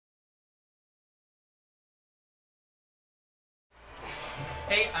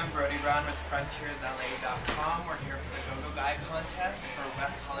Hey, I'm Brody Brown with FrontiersLA.com. We're here for the GoGo Guy contest for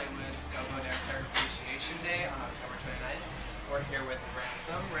West Hollywood's GoGo Dancer Appreciation Day on October 29th. We're here with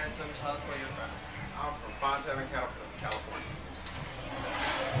Ransom. Ransom, tell us where you're from. I'm from Fontana, California.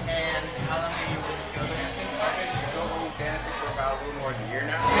 And how long have you been GoGo dancing for? I've been GoGo dancing for about a little more than a year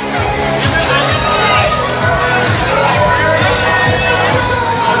now.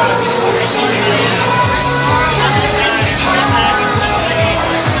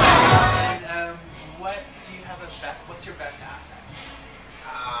 What's your best asset?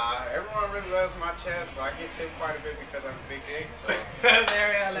 Everyone really loves my chest, but I get tipped quite a bit because I'm a big dick. So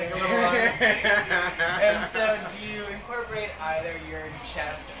there we are, like a little honesty. And so, do you incorporate either your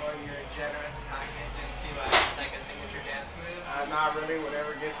chest or your generous package into like a signature dance move? Not really.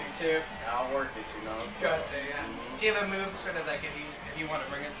 Whatever gets me tipped, I'll work it. You know. So. Gotcha. Yeah. Do you have a move, sort of like if you want to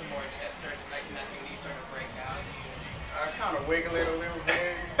bring in some more tips, or like nothing you sort of break out? I kind of wiggle it a little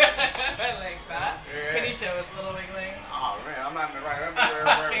bit. Like that? Yeah. Can you show us a little wiggling? Oh man, I'm not in the right underwear.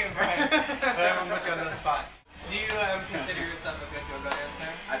 Right. I'm gonna put you on the spot. Do you consider yourself a good go-go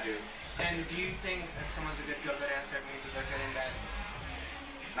dancer? I do. And do you think if someone's a good go-go dancer, it means that they're good in bed?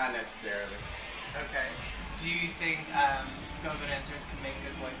 Not necessarily. Okay. Do you think go-go dancers can make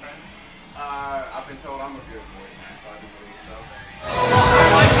good boyfriends? I've been told I'm a good boyfriend, so I do believe so.